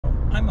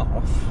I'm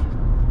off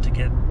to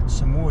get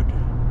some wood.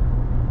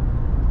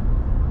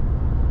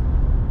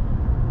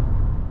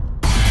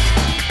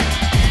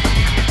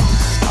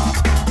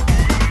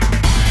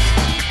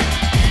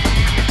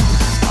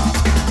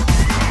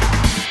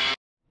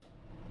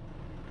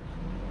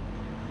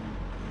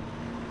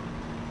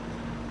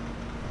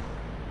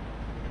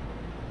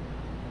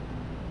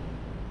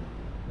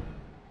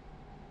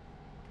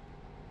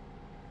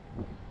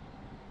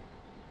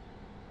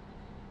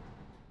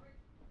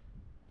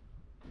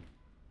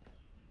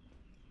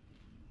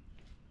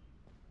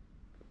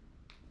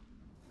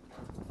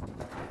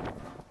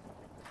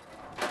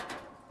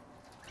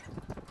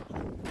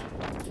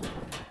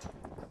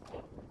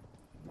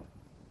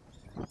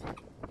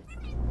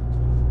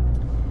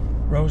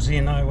 Rosie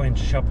and I went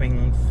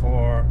shopping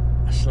for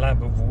a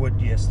slab of wood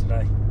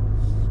yesterday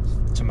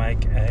to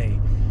make a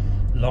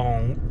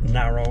long,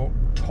 narrow,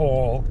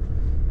 tall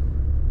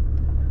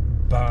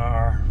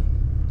bar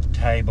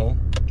table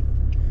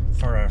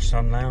for our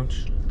sun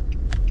lounge.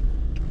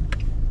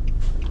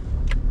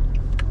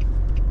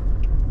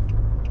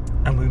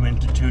 And we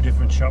went to two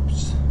different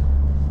shops,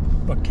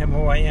 but came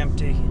away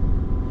empty.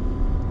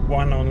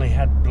 One only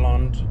had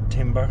blonde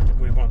timber,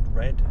 we want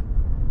red.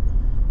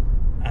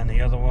 And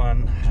the other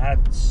one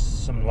had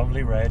some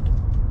lovely red,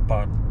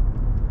 but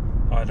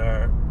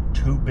either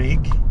too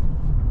big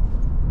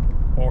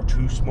or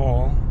too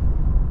small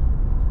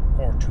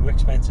or too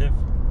expensive.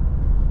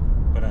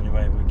 But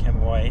anyway, we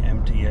came away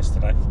empty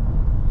yesterday.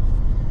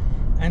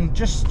 And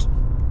just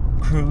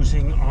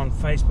cruising on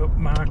Facebook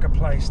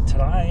Marketplace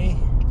today,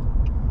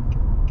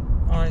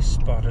 I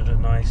spotted a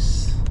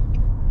nice,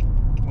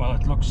 well,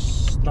 it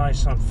looks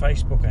nice on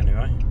Facebook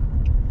anyway,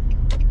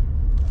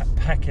 a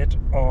packet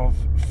of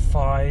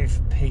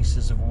 5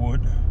 pieces of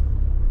wood,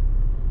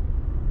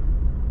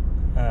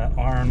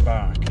 iron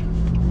bark,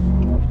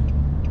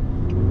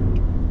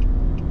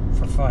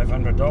 for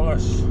 $500.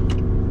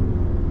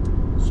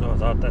 So I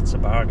thought, that's a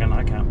bargain,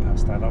 I can't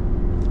pass that up.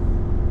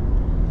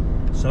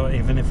 So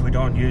even if we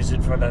don't use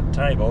it for that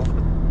table,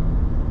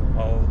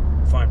 I'll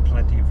find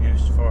plenty of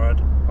use for it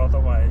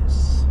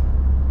otherwise.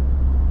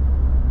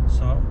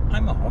 So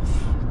I'm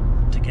off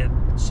to get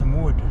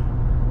some wood.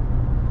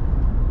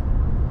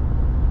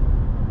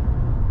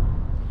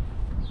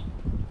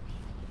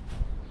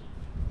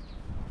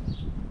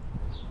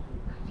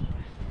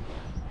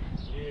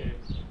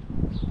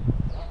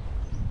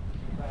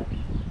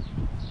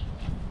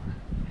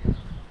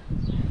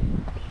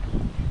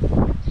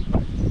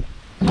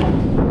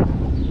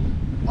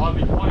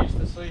 I used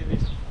to see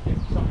this, get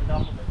something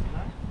done with it, you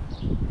know?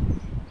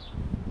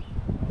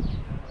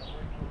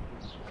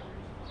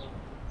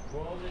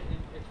 Well,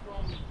 it's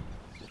from...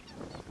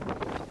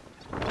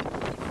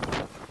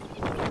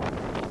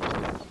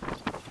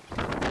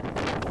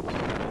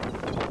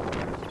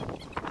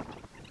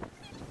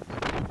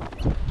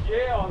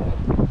 Yeah,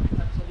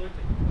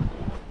 absolutely.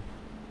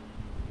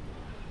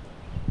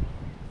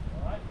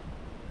 Alright.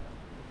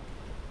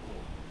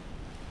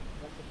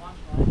 That's the punch,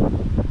 mate.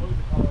 Move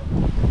the colour.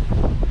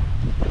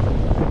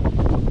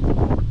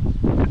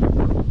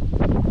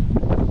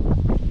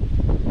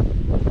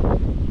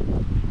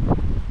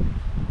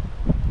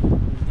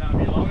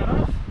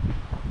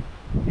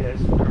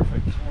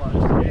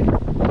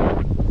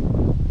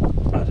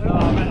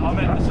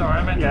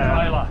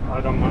 I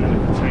don't mind if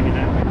it's hanging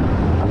out.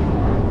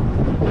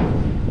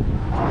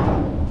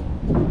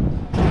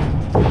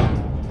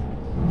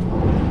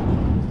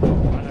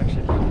 Might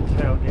actually put the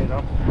tailgate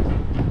up.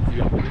 You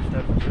got to lift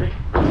up the tree.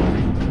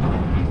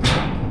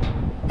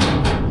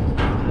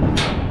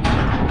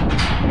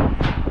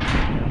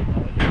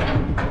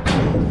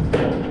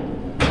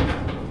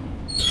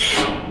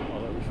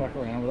 I'll let you fuck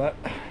around with that.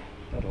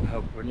 That'll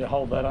help when you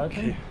hold that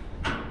open.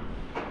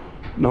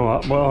 No,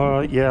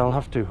 well, yeah, I'll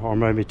have to, or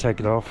maybe take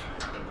it off.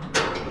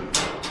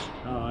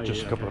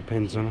 Just yeah, a couple okay. of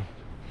pins on it.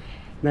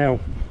 Now,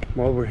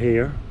 while we're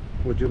here,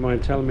 would you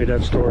mind telling me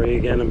that story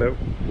again about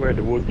where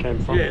the wood came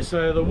from? Yeah,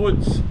 so the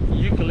wood's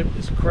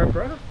Eucalyptus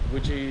crepra,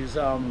 which is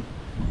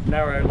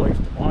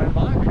narrow-leafed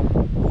ironbark,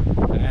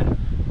 and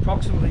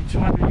approximately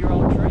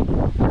 200-year-old tree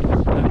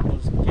that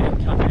was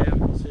getting cut down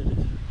because it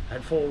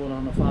had fallen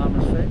on a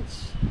farmer's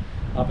fence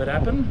up at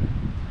Appin,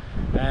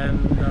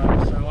 and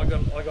so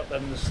I got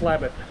them to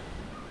slab it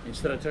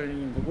instead of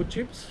turning into wood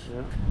chips.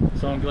 Yeah.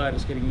 So I'm glad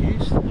it's getting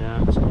used.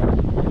 Yeah. It's great.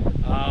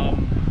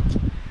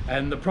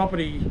 And the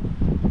property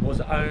was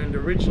owned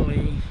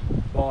originally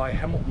by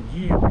Hamilton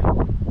Hume,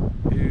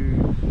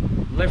 who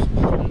left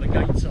from the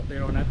gates up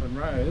there on Appin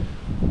Road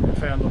and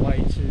found the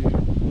way to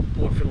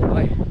Port Phillip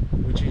Bay,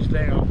 which is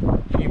now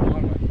Hume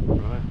Highway.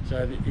 Right.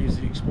 So he's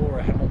the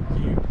explorer Hamilton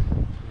Hume.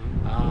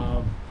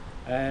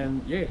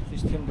 And yeah,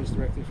 this timber's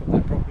directly from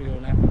that property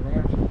on Appin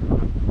Road.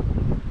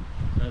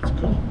 So it's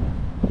cool.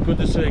 Good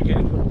to see it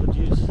getting put to good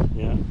use.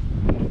 Yeah.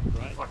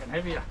 Right. Fucking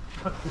heavier.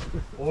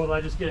 Or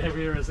they just get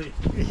heavier as the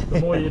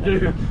more you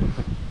do.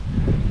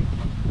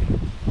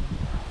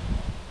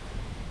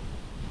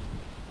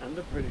 And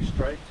they're pretty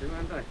straight too,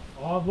 aren't they?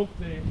 Oh, look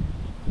there.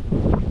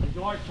 The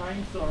guy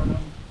chainsawing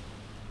them,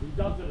 he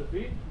does it a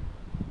bit,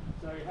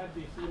 So he had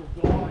this little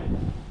guide.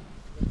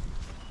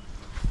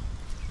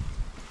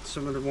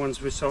 Some of the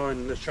ones we saw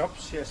in the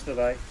shops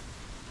yesterday,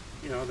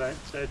 you know,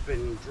 they'd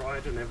been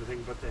dried and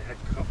everything, but they had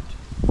cupped.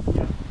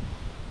 Yeah.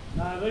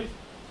 No, these,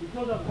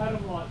 because I've had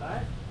them like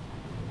that,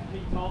 he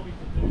told me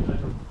to do that.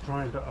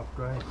 Trying to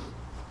upgrade.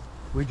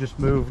 We just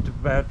moved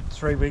about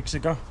 3 weeks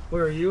ago.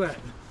 Where are you at?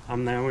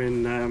 I'm now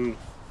in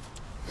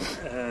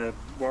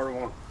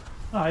Warrawong.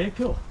 Oh, yeah,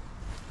 cool.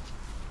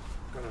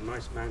 Got a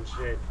nice man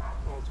shed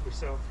all to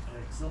myself.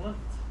 Excellent.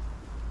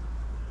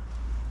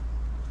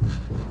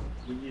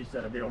 We use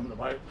that a bit on the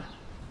boat.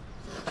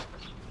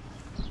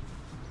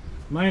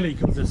 Mainly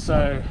because it's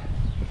so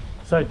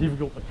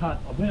difficult to cut.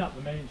 I've been up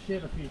the man's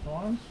shed a few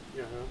times,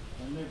 Yeah.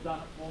 and they've done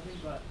it for me,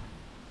 but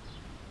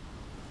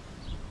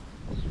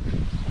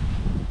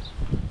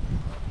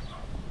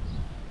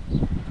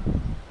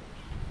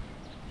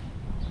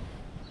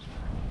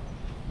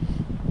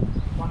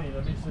funny,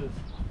 the missus,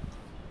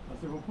 I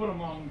said we'll put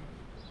them on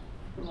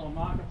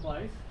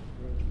Marketplace.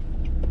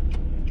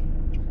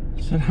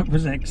 So that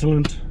was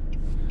excellent.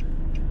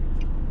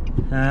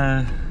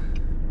 I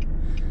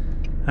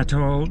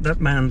told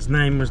that man's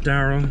name was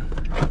Daryl.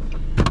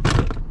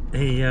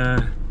 He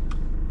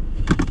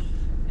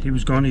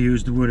was going to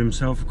use the wood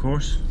himself, of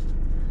course,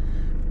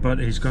 but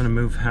he's going to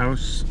move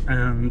house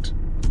and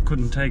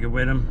couldn't take it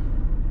with him,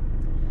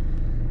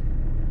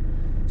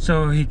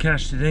 so he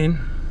cashed it in.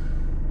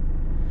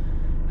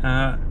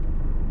 I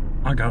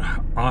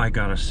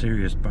got a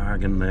serious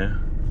bargain there.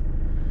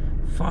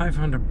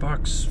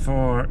 $500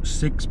 for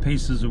 6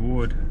 pieces of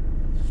wood,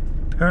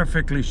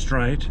 perfectly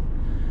straight,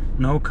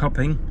 no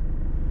cupping,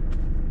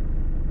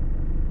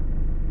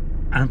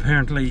 and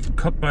apparently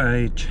cut by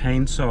a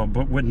chainsaw,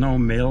 but with no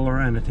mill or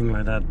anything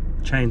like that.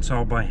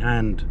 Chainsaw by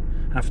hand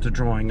after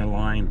drawing a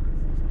line.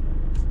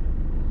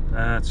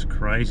 That's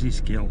crazy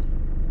skill.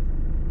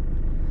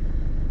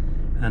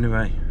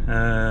 Anyway,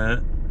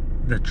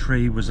 the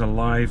tree was a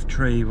live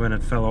tree when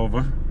it fell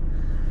over,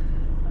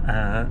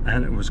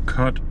 and it was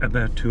cut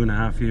about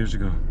 2.5 years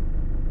ago.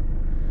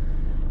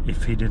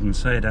 If he didn't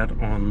say that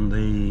on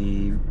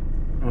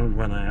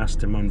when I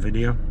asked him on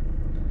video.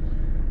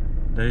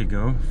 There you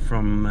go,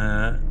 from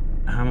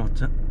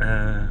Hamilton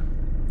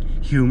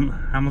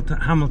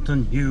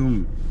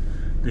Hume,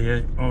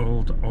 the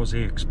old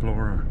Aussie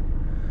explorer,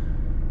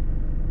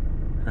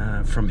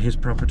 from his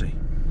property.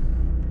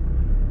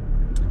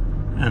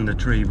 And the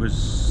tree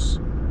was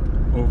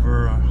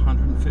over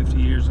 150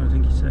 years, I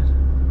think he said.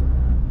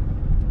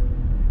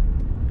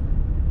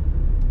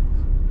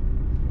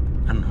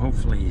 And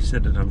hopefully he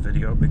said it on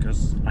video,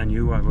 because I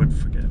knew I would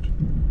forget.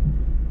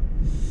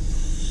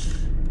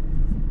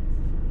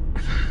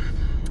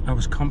 I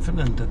was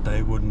confident that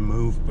they wouldn't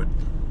move, but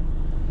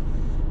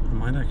I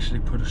might actually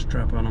put a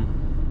strap on them.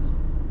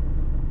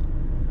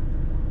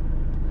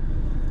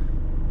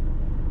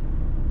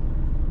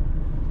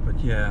 But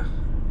yeah,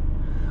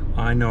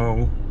 I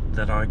know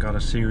that I got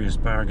a serious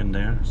bargain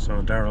there.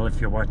 So Daryl, if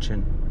you're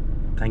watching,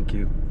 thank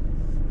you.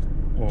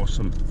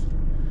 Awesome.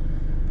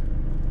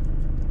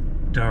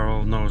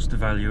 Daryl knows the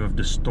value of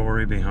the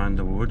story behind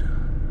the wood,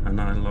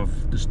 and I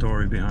love the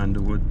story behind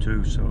the wood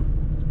too, so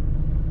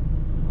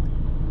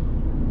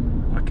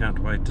I can't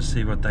wait to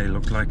see what they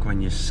look like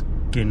when you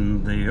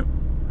skin the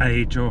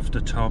age off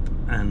the top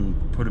and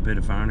put a bit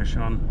of varnish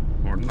on,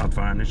 or not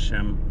varnish,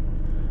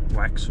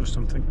 wax or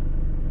something.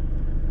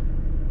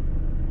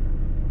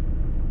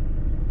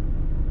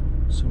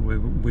 So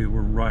we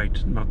were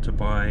right not to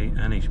buy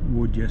any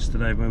wood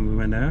yesterday when we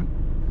went out.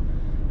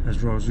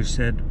 As Rosie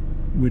said,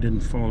 we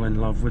didn't fall in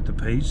love with the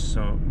piece,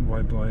 so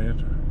why buy it?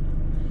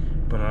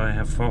 But I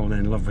have fallen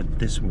in love with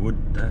this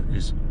wood that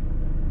is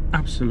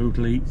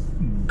absolutely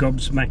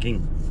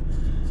gobsmacking.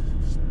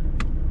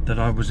 That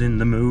I was in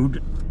the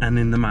mood and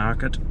in the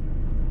market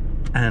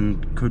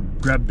and could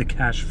grab the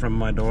cash from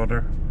my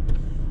daughter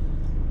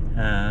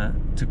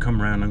to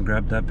come around and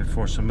grab that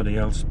before somebody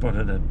else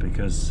spotted it,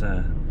 because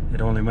it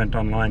only went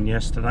online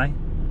yesterday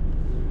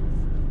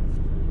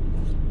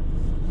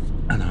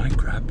and I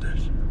grabbed it.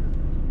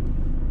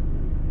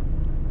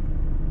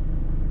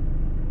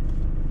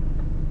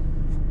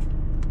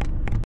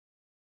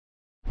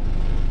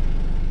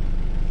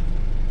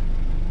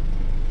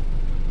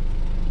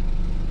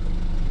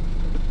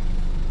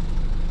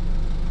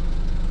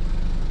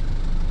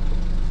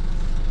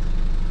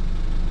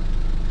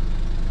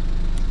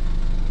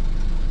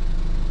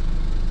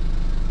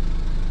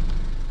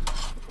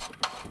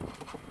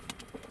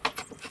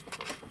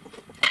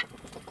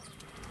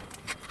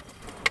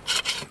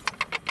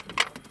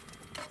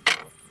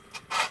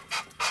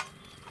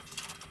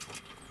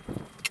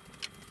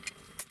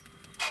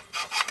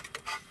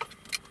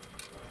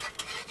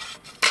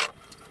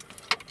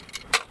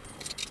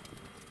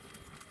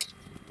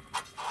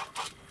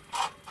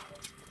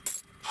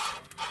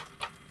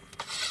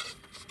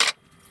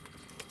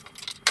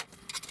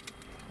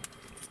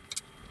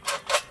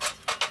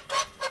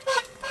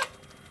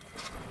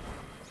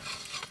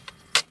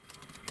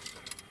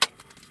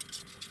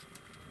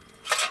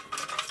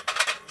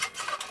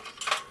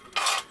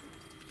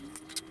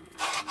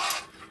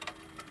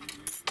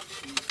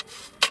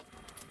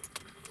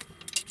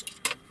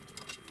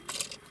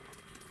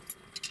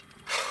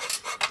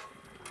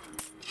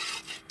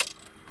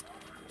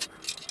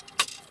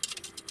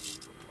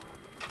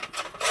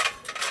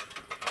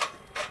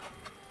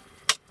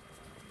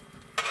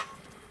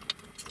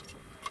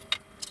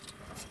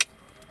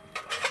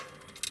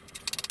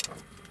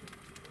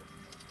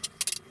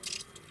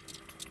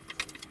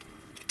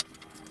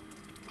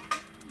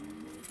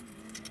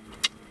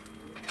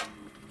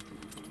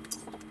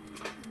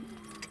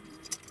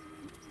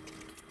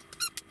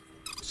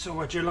 So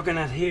what you're looking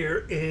at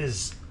here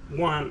is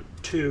 1,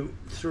 2,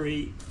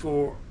 3,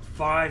 4,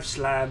 5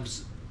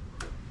 slabs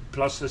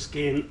plus the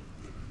skin.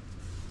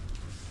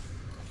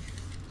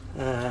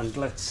 And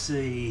let's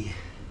see,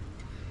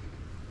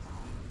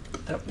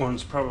 that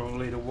one's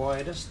probably the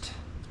widest,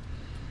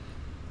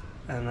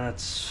 and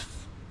that's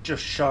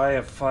just shy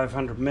of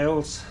 500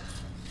 mils.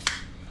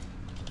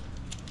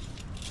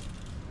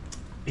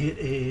 It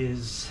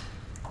is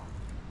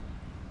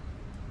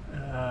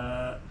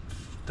about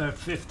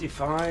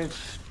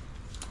 55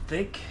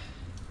 thick.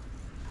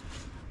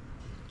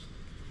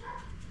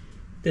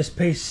 This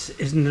piece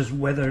isn't as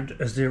weathered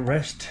as the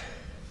rest.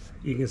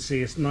 You can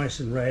see it's nice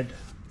and red,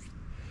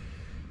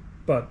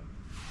 but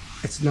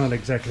it's not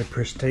exactly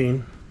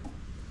pristine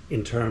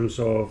in terms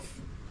of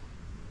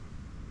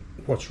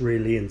what's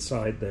really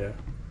inside there.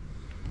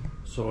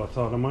 So I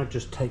thought I might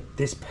just take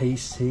this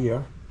piece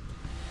here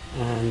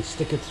and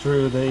stick it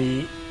through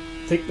the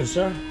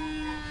thicknesser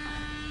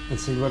and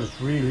see what it's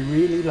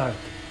really like.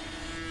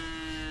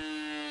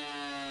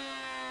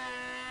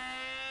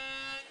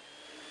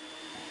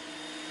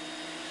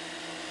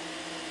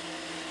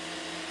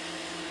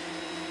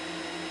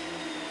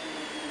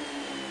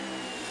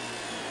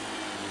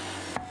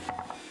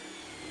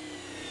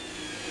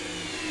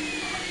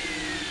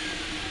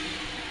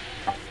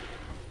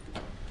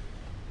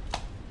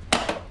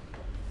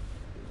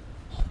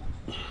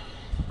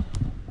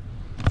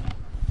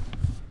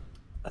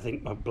 I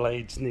think my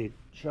blades need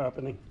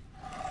sharpening,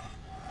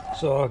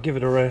 so I'll give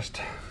it a rest.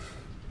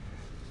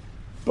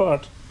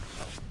 But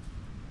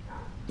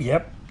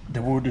yep,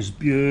 the wood is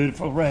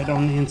beautiful red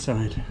on the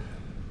inside.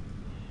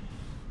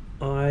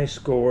 I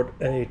scored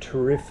a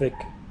terrific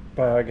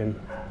bargain,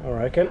 I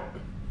reckon,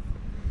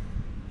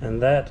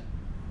 and that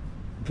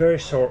very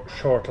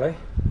shortly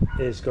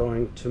is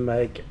going to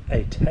make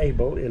a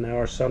table in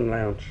our sun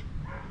lounge.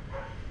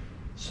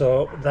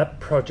 So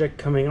that project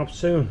coming up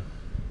soon.